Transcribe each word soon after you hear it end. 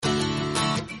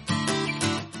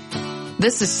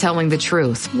This is Telling the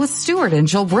Truth with Stuart and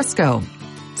Jill Briscoe.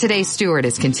 Today, Stuart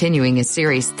is continuing his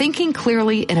series, Thinking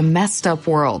Clearly in a Messed Up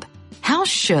World. How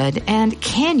should and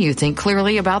can you think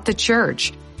clearly about the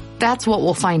church? That's what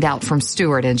we'll find out from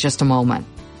Stuart in just a moment.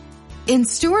 In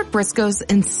Stuart Briscoe's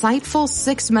insightful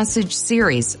 6-message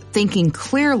series, Thinking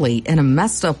Clearly in a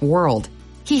Messed Up World,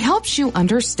 he helps you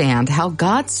understand how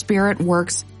God's Spirit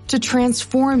works to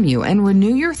transform you and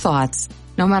renew your thoughts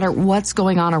no matter what's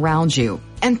going on around you.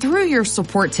 And through your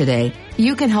support today,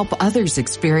 you can help others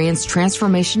experience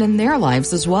transformation in their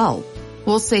lives as well.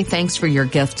 We'll say thanks for your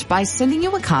gift by sending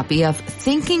you a copy of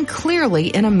Thinking Clearly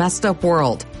in a Messed Up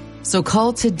World. So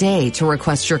call today to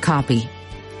request your copy.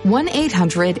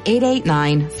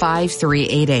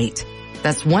 1-800-889-5388.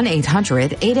 That's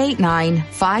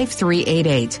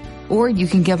 1-800-889-5388. Or you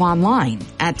can give online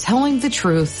at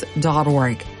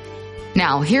tellingthetruth.org.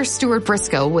 Now, here's Stuart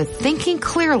Briscoe with Thinking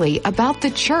Clearly about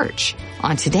the church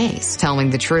on today's Telling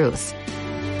the Truth.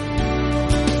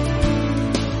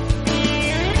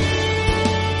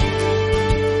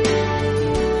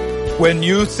 When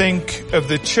you think of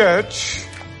the church,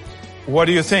 what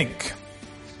do you think?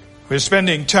 We're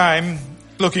spending time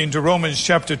looking to Romans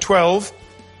chapter 12,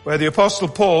 where the Apostle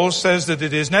Paul says that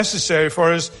it is necessary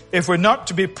for us, if we're not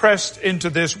to be pressed into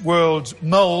this world's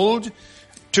mold,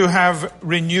 to have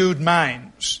renewed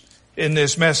minds in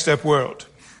this messed up world.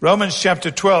 Romans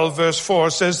chapter 12 verse 4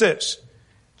 says this,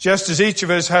 just as each of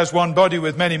us has one body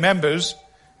with many members,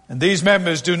 and these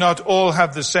members do not all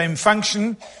have the same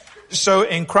function, so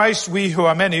in Christ we who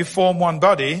are many form one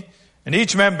body, and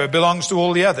each member belongs to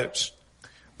all the others.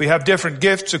 We have different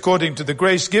gifts according to the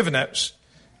grace given us.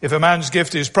 If a man's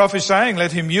gift is prophesying,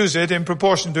 let him use it in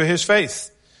proportion to his faith.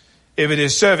 If it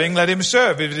is serving, let him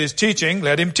serve. If it is teaching,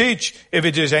 let him teach. If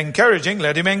it is encouraging,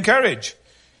 let him encourage.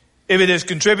 If it is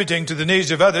contributing to the needs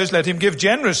of others, let him give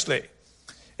generously.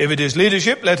 If it is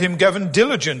leadership, let him govern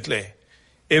diligently.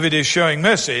 If it is showing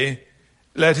mercy,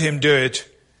 let him do it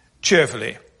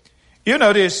cheerfully. You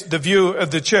notice the view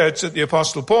of the church that the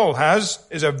Apostle Paul has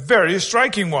is a very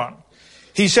striking one.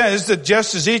 He says that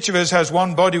just as each of us has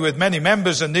one body with many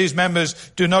members, and these members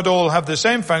do not all have the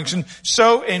same function,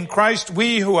 so in Christ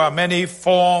we who are many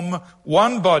form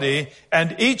one body,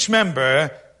 and each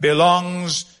member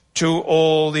belongs to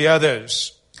all the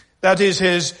others. That is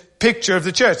his picture of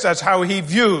the church. That's how he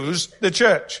views the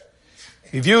church.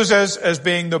 He views us as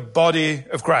being the body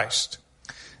of Christ.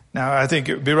 Now, I think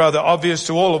it would be rather obvious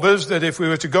to all of us that if we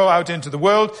were to go out into the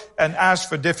world and ask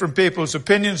for different people's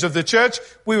opinions of the church,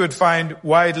 we would find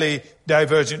widely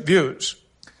divergent views.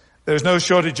 There's no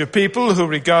shortage of people who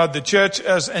regard the church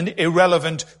as an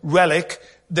irrelevant relic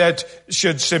that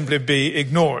should simply be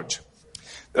ignored.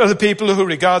 There are the people who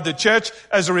regard the church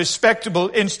as a respectable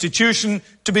institution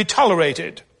to be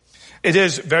tolerated. It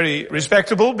is very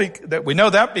respectable, that we know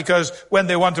that, because when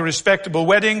they want a respectable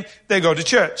wedding, they go to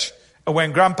church. And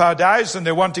when grandpa dies and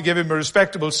they want to give him a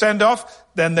respectable send-off,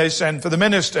 then they send for the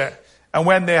minister. And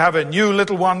when they have a new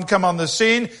little one come on the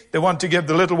scene, they want to give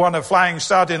the little one a flying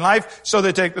start in life, so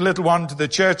they take the little one to the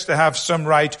church to have some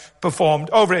rite performed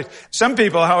over it. Some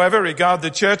people, however, regard the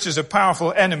church as a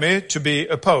powerful enemy to be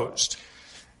opposed.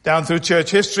 Down through church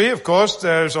history, of course,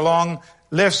 there's a long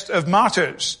list of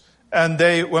martyrs. And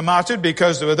they were martyred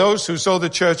because there were those who saw the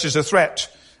church as a threat.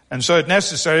 And so it's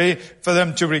necessary for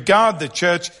them to regard the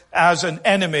church as an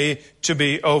enemy to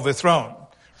be overthrown.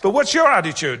 But what's your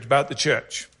attitude about the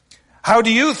church? How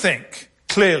do you think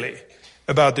clearly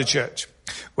about the church?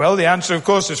 Well, the answer, of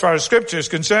course, as far as Scripture is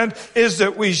concerned, is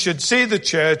that we should see the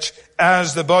church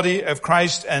as the body of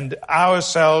Christ and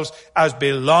ourselves as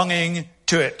belonging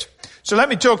to it. So let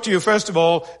me talk to you, first of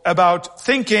all, about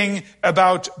thinking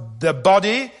about the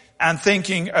body and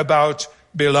thinking about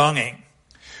belonging.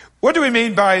 What do we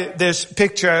mean by this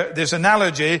picture, this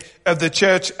analogy of the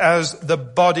church as the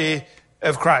body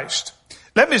of Christ?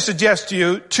 Let me suggest to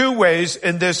you 2 ways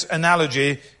in this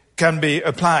analogy can be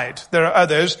applied. There are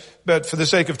others, but for the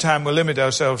sake of time, we'll limit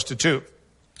ourselves to 2.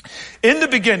 In the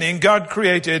beginning, God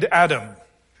created Adam.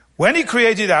 When he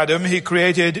created Adam, he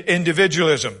created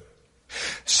individualism.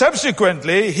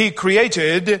 Subsequently, he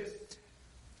created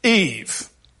Eve,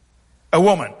 a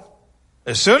woman.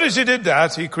 As soon as he did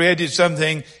that, he created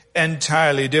something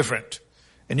entirely different.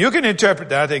 And you can interpret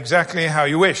that exactly how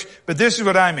you wish. But this is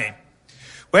what I mean.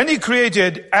 When he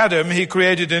created Adam, he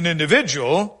created an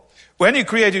individual. When he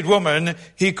created woman,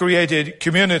 he created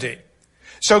community.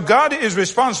 So God is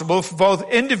responsible for both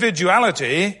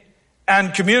individuality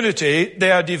and community.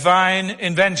 They are divine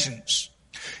inventions.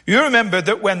 You remember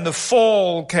that when the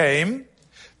fall came,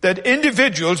 that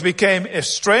individuals became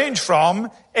estranged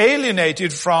from,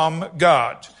 alienated from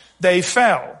God. They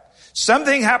fell.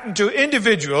 Something happened to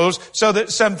individuals so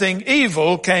that something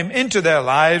evil came into their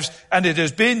lives, and it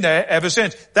has been there ever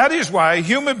since. That is why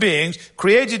human beings,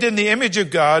 created in the image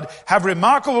of God, have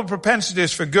remarkable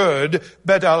propensities for good,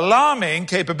 but alarming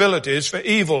capabilities for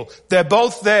evil. They're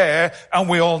both there, and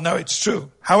we all know it's true.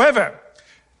 However,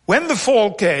 when the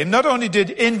fall came, not only did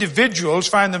individuals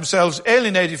find themselves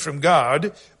alienated from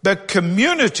God, but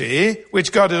community,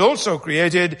 which God had also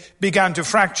created, began to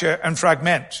fracture and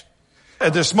fragment.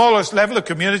 At the smallest level of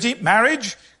community,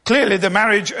 marriage, clearly the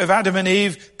marriage of Adam and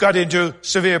Eve got into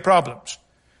severe problems.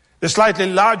 The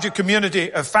slightly larger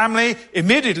community of family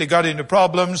immediately got into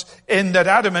problems in that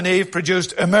Adam and Eve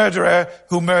produced a murderer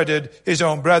who murdered his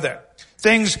own brother.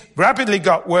 Things rapidly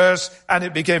got worse, and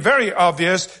it became very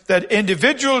obvious that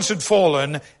individuals had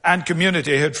fallen and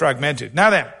community had fragmented.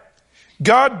 Now then,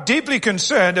 God, deeply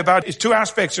concerned about his two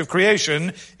aspects of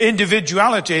creation,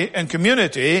 individuality and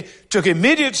community, took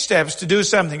immediate steps to do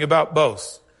something about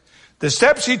both. The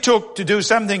steps he took to do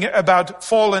something about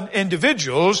fallen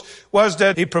individuals was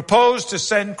that he proposed to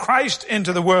send Christ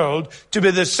into the world to be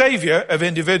the savior of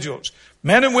individuals.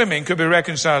 Men and women could be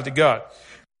reconciled to God.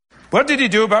 What did he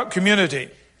do about community?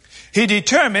 He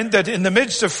determined that in the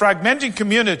midst of fragmenting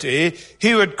community,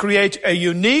 he would create a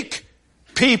unique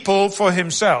people for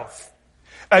himself.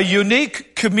 A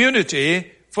unique community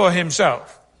for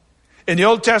himself. In the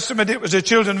Old Testament, it was the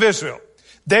children of Israel.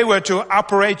 They were to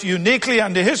operate uniquely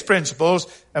under his principles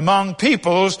among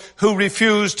peoples who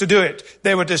refused to do it.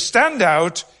 They were to stand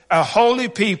out, a holy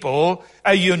people,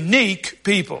 a unique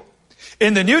people.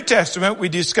 In the New Testament, we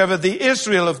discover the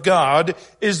Israel of God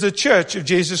is the church of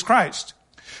Jesus Christ.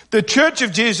 The church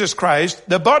of Jesus Christ,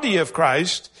 the body of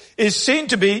Christ, is seen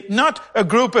to be not a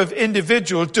group of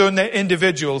individuals doing their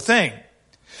individual thing.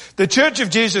 The church of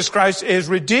Jesus Christ is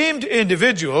redeemed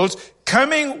individuals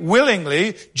coming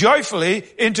willingly, joyfully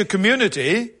into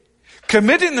community,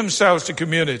 committing themselves to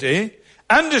community,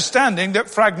 understanding that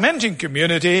fragmenting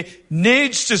community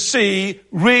needs to see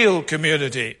real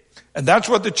community. And that's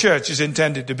what the church is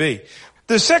intended to be.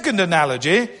 The second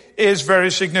analogy is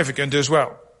very significant as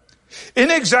well.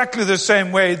 In exactly the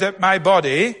same way that my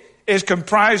body is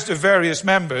comprised of various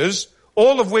members,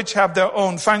 all of which have their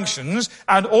own functions,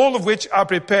 and all of which are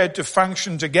prepared to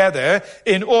function together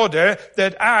in order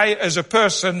that I, as a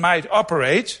person, might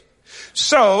operate.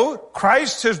 So,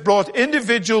 Christ has brought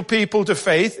individual people to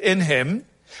faith in him,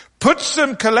 puts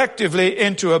them collectively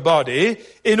into a body,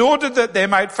 in order that they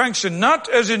might function not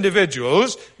as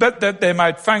individuals, but that they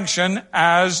might function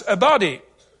as a body.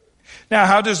 Now,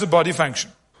 how does the body function?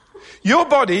 Your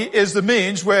body is the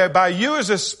means whereby you as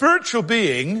a spiritual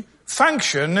being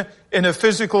function in a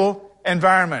physical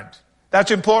environment. That's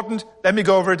important. Let me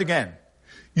go over it again.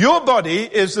 Your body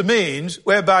is the means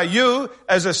whereby you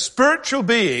as a spiritual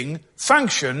being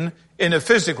function in a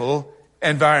physical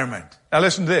environment. Now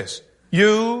listen to this.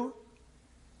 You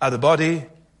are the body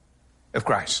of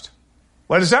Christ.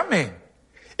 What does that mean?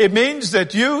 It means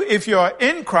that you, if you are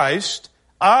in Christ,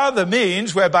 are the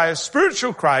means whereby a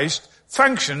spiritual Christ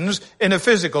functions in a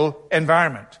physical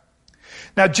environment.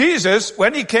 Now Jesus,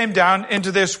 when he came down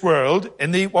into this world,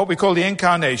 in what we call the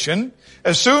incarnation,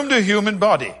 assumed a human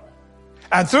body.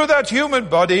 And through that human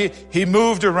body, he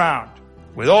moved around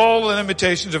with all the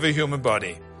limitations of a human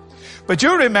body. But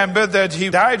you remember that he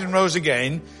died and rose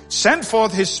again, sent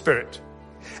forth his Spirit.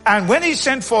 And when he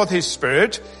sent forth his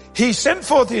Spirit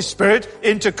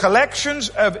into collections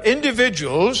of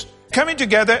individuals coming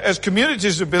together as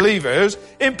communities of believers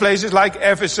in places like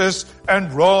Ephesus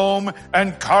and Rome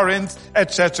and Corinth,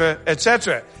 etc.,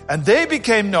 etc. And they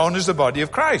became known as the body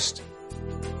of Christ.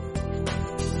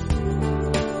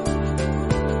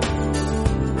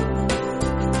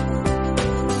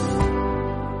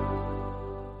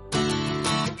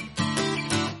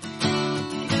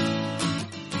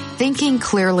 Thinking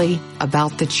clearly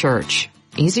about the church.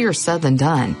 Easier said than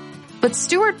done. But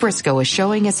Stuart Briscoe is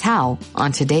showing us how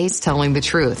on today's Telling the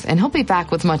Truth, and he'll be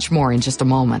back with much more in just a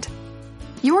moment.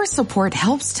 Your support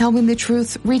helps Telling the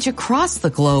Truth reach across the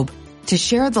globe to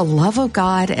share the love of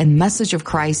God and message of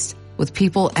Christ with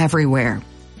people everywhere.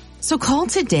 So call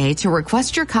today to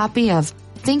request your copy of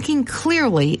Thinking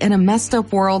Clearly in a Messed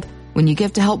Up World when you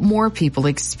give to help more people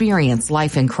experience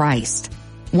life in Christ.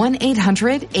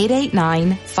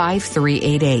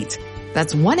 1-800-889-5388.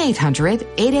 That's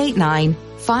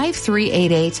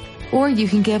 1-800-889-5388, or you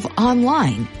can give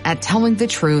online at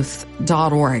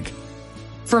tellingthetruth.org.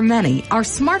 For many, our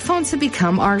smartphones have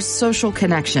become our social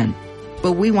connection,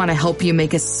 but we want to help you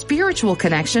make a spiritual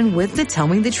connection with the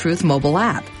Telling the Truth mobile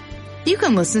app. You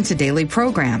can listen to daily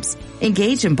programs,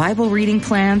 engage in Bible reading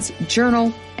plans,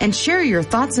 journal, and share your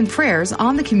thoughts and prayers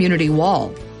on the community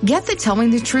wall. Get the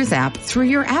Telling the Truth app through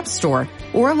your app store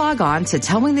or log on to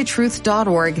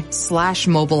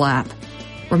tellingthetruth.org/mobile app.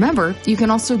 Remember, you can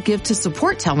also give to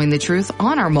support Telling the Truth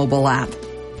on our mobile app.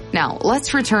 Now,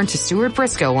 let's return to Stuart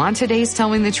Briscoe on today's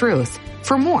Telling the Truth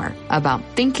for more about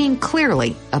thinking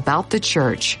clearly about the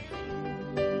church.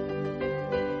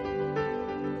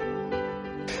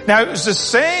 Now, it's the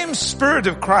same Spirit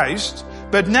of Christ,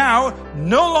 but now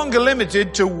no longer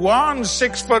limited to one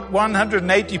 6 foot,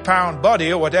 180 pound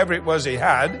body or whatever it was he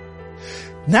had.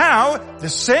 Now, the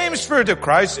same Spirit of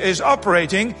Christ is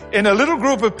operating in a little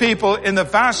group of people in the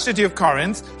vast city of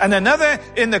Corinth, and another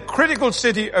in the critical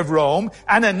city of Rome,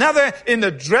 and another in the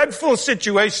dreadful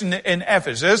situation in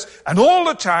Ephesus, and all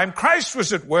the time Christ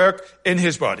was at work in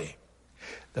his body.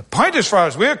 The point as far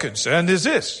as we're concerned is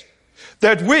this,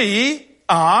 that we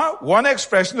are one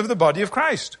expression of the body of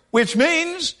Christ, which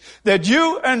means that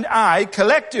you and I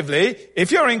collectively,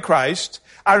 if you're in Christ,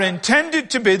 are intended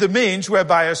to be the means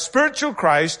whereby a spiritual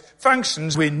Christ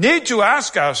functions. We need to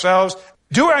ask ourselves,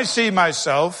 do I see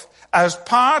myself as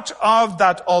part of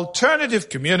that alternative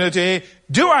community?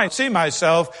 Do I see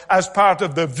myself as part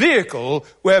of the vehicle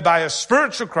whereby a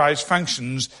spiritual Christ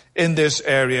functions in this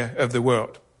area of the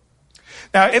world?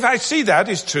 Now, if I see that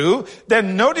is true,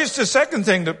 then notice the second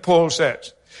thing that Paul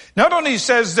says. Not only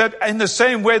says that in the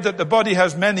same way that the body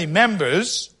has many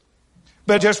members,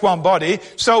 but just one body,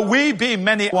 so we be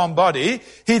many one body,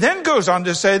 he then goes on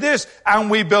to say this,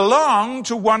 and we belong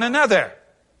to one another.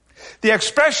 The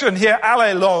expression here,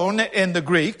 allelon in the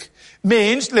Greek,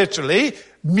 means literally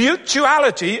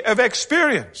mutuality of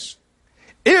experience.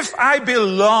 If I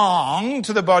belong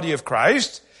to the body of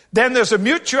Christ, then there's a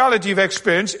mutuality of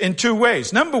experience in two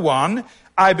ways. Number one,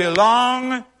 I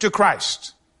belong to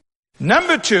Christ.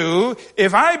 Number two,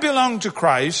 if I belong to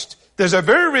Christ, there's a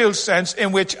very real sense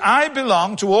in which I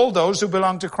belong to all those who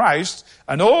belong to Christ,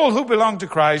 and all who belong to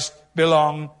Christ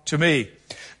belong to me.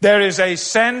 There is a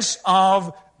sense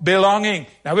of belonging.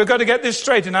 Now we've got to get this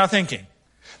straight in our thinking.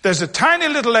 There's a tiny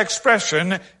little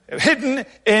expression hidden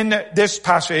in this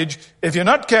passage. If you're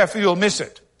not careful, you'll miss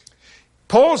it.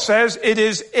 Paul says it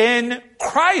is in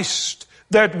Christ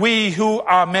that we who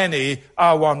are many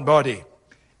are one body.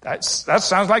 That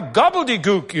sounds like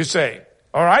gobbledygook, you say.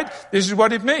 All right? This is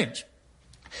what it means.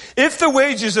 If the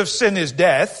wages of sin is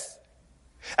death,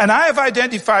 and I have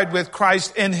identified with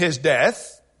Christ in his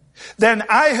death, then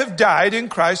I have died in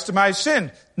Christ to my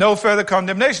sin. No further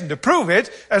condemnation. To prove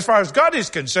it, as far as God is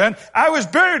concerned, I was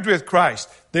buried with Christ.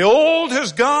 The old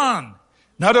has gone.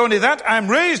 Not only that, I'm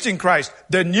raised in Christ.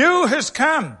 The new has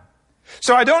come.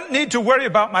 So I don't need to worry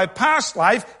about my past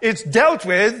life. It's dealt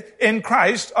with in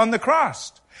Christ on the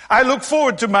cross. I look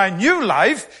forward to my new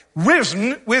life,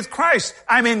 risen with Christ.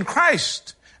 I'm in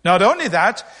Christ. Not only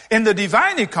that, in the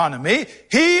divine economy,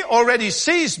 he already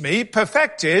sees me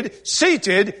perfected,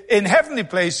 seated in heavenly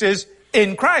places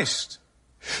in Christ.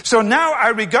 So now I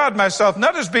regard myself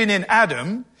not as being in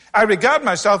Adam, I regard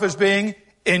myself as being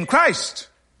in Christ.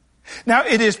 Now,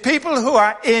 it is people who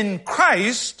are in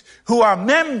Christ who are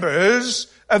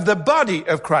members of the body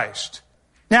of Christ.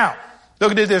 Now,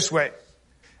 look at it this way.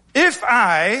 If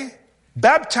I,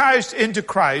 baptized into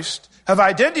Christ, have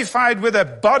identified with a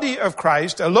body of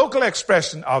Christ, a local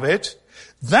expression of it,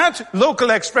 that local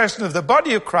expression of the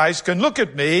body of Christ can look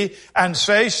at me and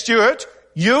say, Stuart,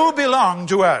 you belong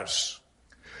to us.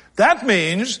 That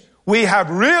means we have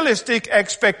realistic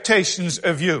expectations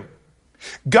of you.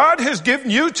 God has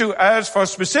given you to us for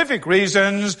specific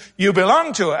reasons. You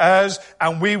belong to us,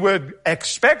 and we would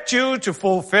expect you to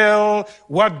fulfill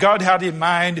what God had in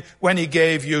mind when he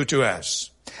gave you to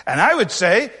us. And I would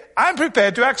say, I'm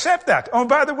prepared to accept that. Oh,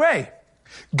 by the way,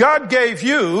 God gave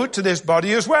you to this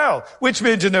body as well, which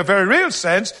means in a very real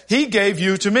sense, he gave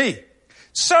you to me.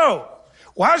 So,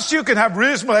 whilst you can have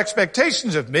reasonable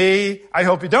expectations of me, I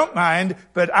hope you don't mind,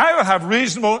 but I will have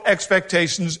reasonable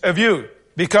expectations of you.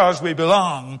 Because we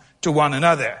belong to one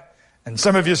another. And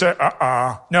some of you say,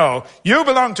 no, you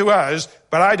belong to us,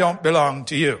 but I don't belong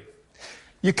to you.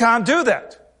 You can't do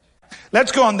that.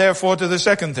 Let's go on, therefore, to the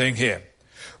second thing here.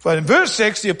 But in verse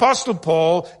 6, the Apostle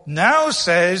Paul now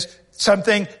says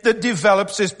something that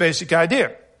develops this basic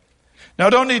idea.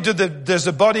 Not only does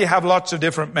the body have lots of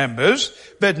different members,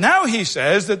 but now he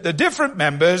says that the different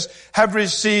members have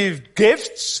received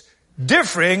gifts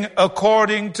differing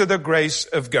according to the grace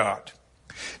of God.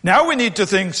 Now we need to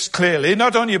think clearly,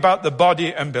 not only about the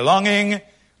body and belonging,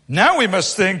 now we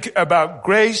must think about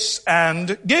grace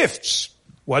and gifts.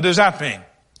 What does that mean?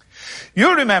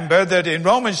 You remember that in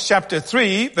Romans chapter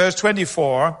 3, verse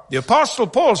 24, the Apostle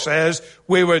Paul says,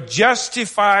 we were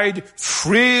justified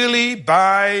freely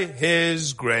by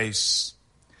his grace.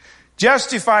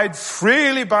 Justified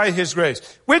freely by his grace,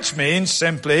 which means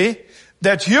simply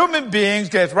that human beings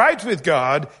get right with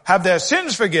God, have their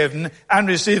sins forgiven, and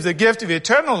receive the gift of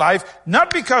eternal life,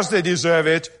 not because they deserve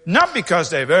it, not because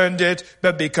they've earned it,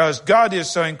 but because God is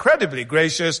so incredibly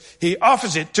gracious, he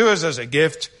offers it to us as a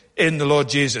gift in the Lord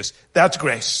Jesus. That's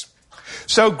grace.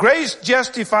 So grace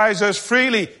justifies us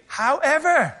freely.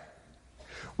 However,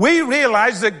 we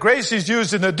realize that grace is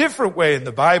used in a different way in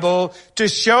the Bible to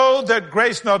show that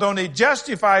grace not only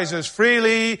justifies us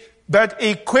freely, but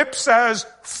equips us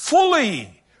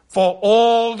fully for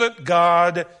all that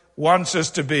God wants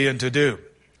us to be and to do.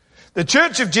 The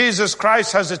Church of Jesus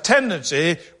Christ has a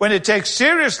tendency, when it takes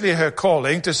seriously her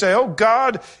calling, to say, oh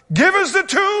God, give us the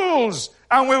tools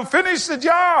and we'll finish the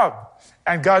job.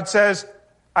 And God says,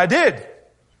 I did.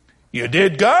 You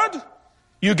did, God?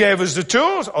 You gave us the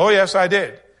tools? Oh yes, I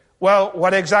did. Well,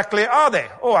 what exactly are they?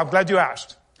 Oh, I'm glad you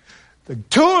asked. The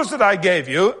tools that I gave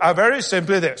you are very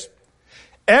simply this.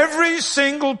 Every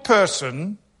single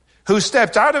person who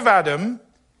stepped out of Adam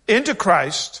into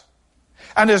Christ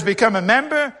and has become a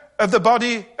member of the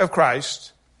body of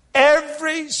Christ,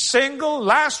 every single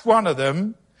last one of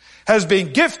them has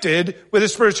been gifted with a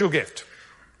spiritual gift.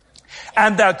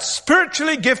 And that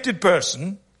spiritually gifted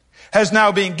person has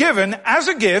now been given as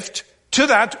a gift to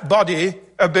that body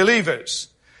of believers.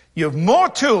 You have more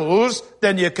tools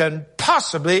than you can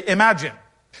possibly imagine.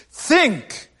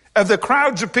 Think of the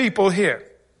crowds of people here.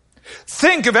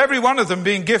 Think of every one of them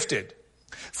being gifted.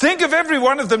 Think of every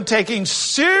one of them taking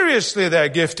seriously their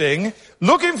gifting,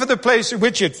 looking for the place in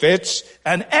which it fits,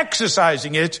 and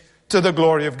exercising it to the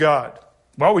glory of God.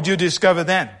 What would you discover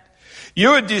then?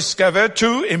 You would discover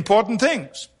two important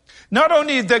things. Not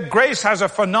only that grace has a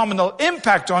phenomenal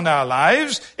impact on our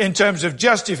lives in terms of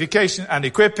justification and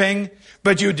equipping,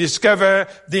 but you discover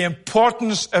the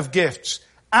importance of gifts.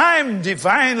 I'm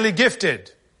divinely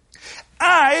gifted.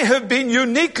 I have been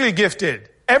uniquely gifted.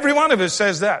 Every one of us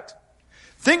says that.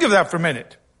 Think of that for a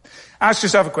minute. Ask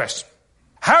yourself a question.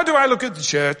 How do I look at the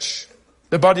church,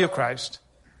 the body of Christ?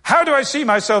 How do I see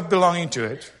myself belonging to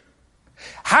it?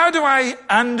 How do I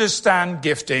understand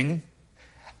gifting?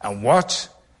 And what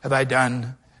have I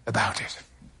done about it?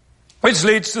 Which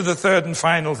leads to the third and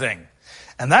final thing.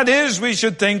 And that is, we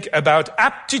should think about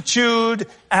aptitude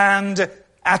and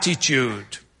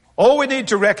attitude. All we need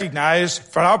to recognize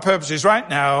for our purposes right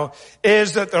now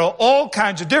is that there are all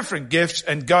kinds of different gifts,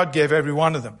 and God gave every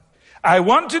one of them. I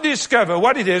want to discover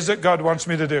what it is that God wants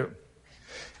me to do.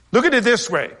 Look at it this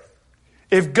way.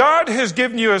 If God has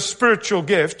given you a spiritual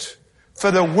gift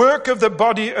for the work of the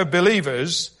body of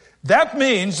believers, that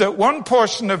means that one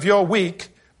portion of your week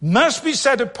must be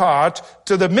set apart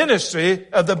to the ministry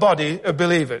of the body of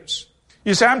believers.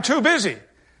 You say, I'm too busy.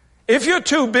 If you're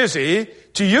too busy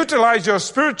to utilize your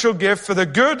spiritual gift for the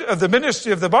good of the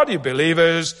ministry of the body of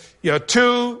believers, you're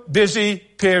too busy,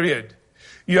 period.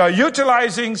 You are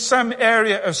utilizing some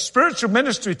area of spiritual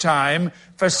ministry time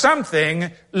for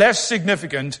something less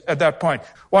significant at that point.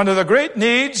 One of the great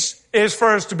needs is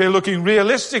for us to be looking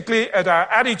realistically at our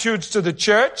attitudes to the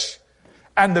church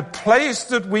and the place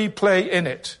that we play in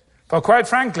it. For quite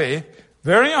frankly,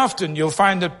 very often you'll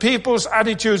find that people's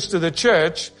attitudes to the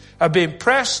church are being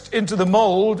pressed into the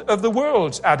mold of the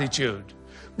world's attitude,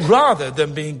 rather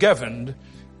than being governed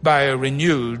by a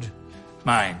renewed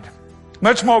mind.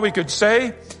 Much more we could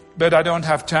say, but I don't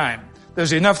have time.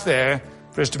 There's enough there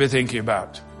for us to be thinking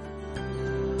about.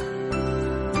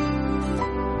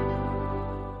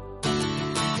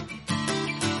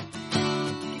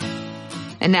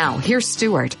 And now, here's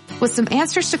Stuart with some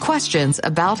answers to questions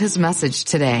about his message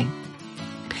today.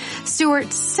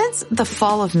 Stuart, since the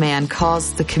fall of man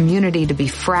caused the community to be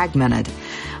fragmented,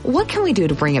 what can we do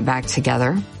to bring it back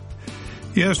together?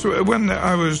 Yes, when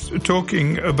I was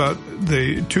talking about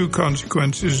the two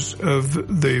consequences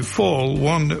of the fall,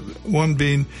 one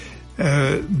being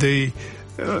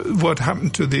what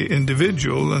happened to the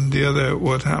individual, and the other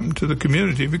what happened to the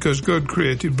community, because God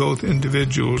created both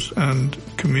individuals and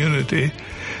community.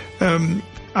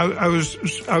 I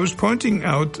was pointing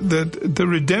out that the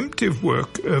redemptive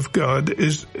work of God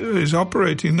is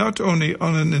operating not only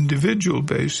on an individual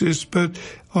basis, but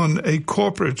on a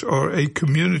corporate or a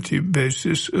community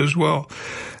basis as well.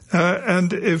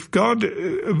 And if God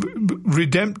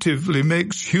redemptively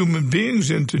makes human beings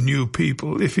into new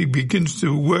people, if he begins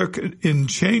to work in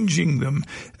changing them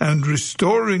and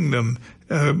restoring them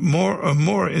more and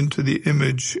more into the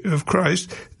image of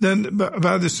Christ, then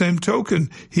by the same token,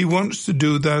 he wants to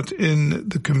do that in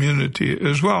the community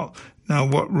as well. Now,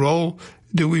 what role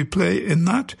do we play in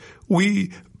that?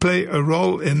 We play a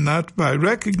role in that by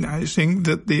recognizing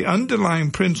that the underlying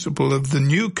principle of the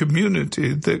new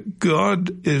community that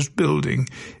God is building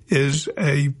is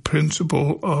a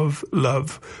principle of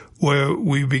love, where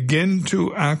we begin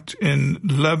to act in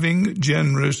loving,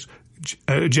 generous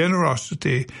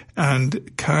generosity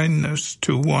and kindness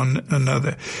to one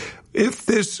another. If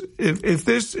this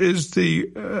is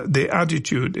the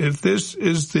attitude, if this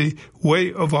is the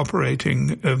way of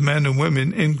operating of men and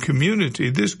women in community,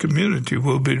 this community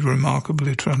will be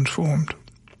remarkably transformed.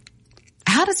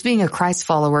 How does being a Christ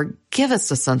follower give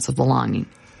us a sense of belonging?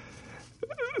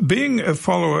 Being a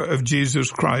follower of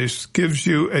Jesus Christ gives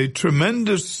you a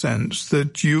tremendous sense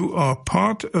that you are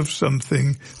part of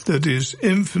something that is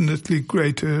infinitely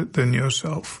greater than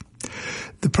yourself.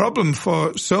 The problem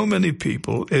for so many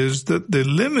people is that the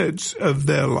limits of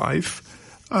their life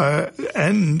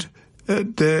end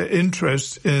at their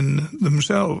interest in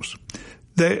themselves.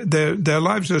 Their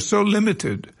lives are so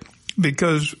limited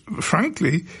because,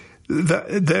 frankly,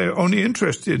 they're only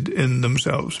interested in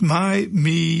themselves. My,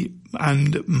 me,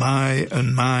 and my,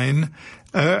 and mine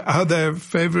are their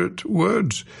favorite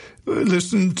words.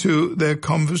 Listen to their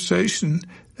conversation.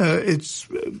 It's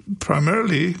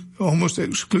primarily, almost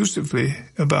exclusively,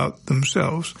 about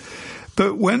themselves.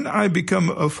 But when I become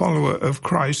a follower of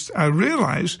Christ, I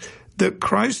realize that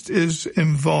Christ is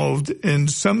involved in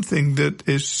something that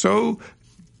is so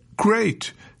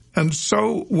great and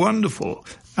so wonderful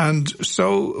and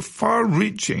so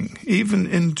far-reaching, even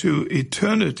into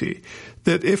eternity,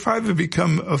 that if I've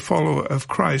become a follower of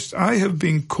Christ, I have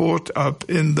been caught up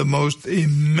in the most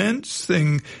immense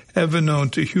thing ever known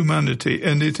to humanity,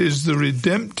 and it is the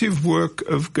redemptive work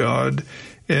of God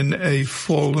in a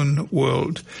fallen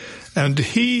world. And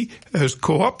he has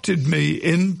co-opted me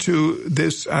into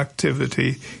this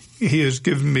activity. He has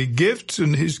given me gifts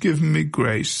and he's given me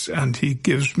grace, and he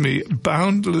gives me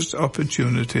boundless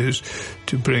opportunities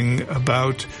to bring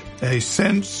about a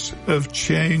sense of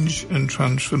change and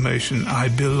transformation. I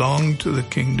belong to the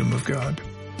kingdom of God.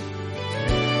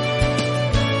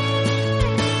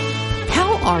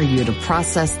 How are you to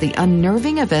process the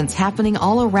unnerving events happening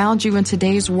all around you in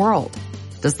today's world?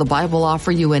 Does the Bible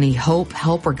offer you any hope,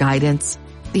 help, or guidance?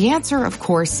 The answer, of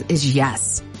course, is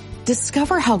yes.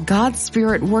 Discover how God's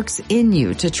Spirit works in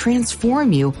you to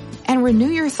transform you and renew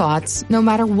your thoughts no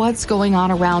matter what's going on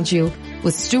around you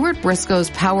with Stuart Briscoe's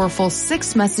powerful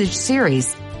 6-message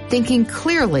series, Thinking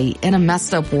Clearly in a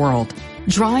Messed Up World.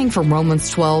 Drawing from Romans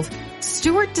 12,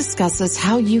 Stuart discusses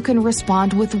how you can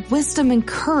respond with wisdom and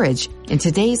courage in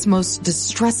today's most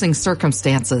distressing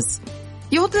circumstances.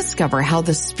 You'll discover how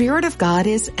the Spirit of God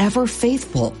is ever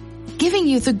faithful, giving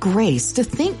you the grace to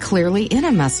think clearly in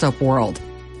a messed up world.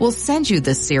 We'll send you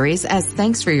this series as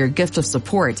thanks for your gift of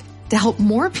support to help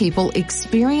more people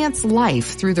experience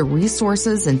life through the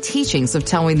resources and teachings of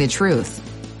telling the truth.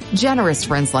 Generous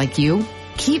friends like you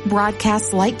keep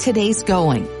broadcasts like today's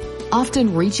going,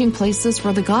 often reaching places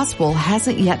where the gospel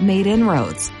hasn't yet made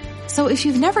inroads. So if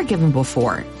you've never given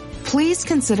before, please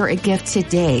consider a gift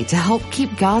today to help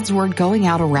keep God's Word going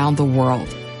out around the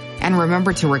world. And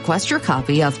remember to request your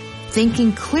copy of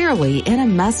Thinking Clearly in a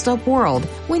Messed Up World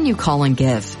when you call and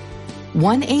give.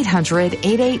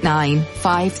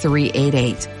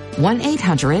 1-800-889-5388.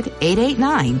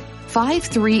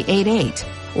 1-800-889-5388.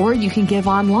 Or you can give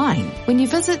online when you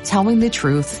visit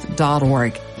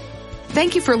tellingthetruth.org.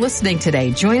 Thank you for listening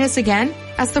today. Join us again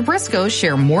as the Briscoes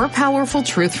share more powerful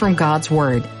truth from God's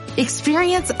Word.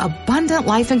 Experience abundant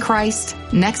life in Christ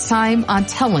next time on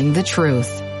Telling the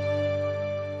Truth.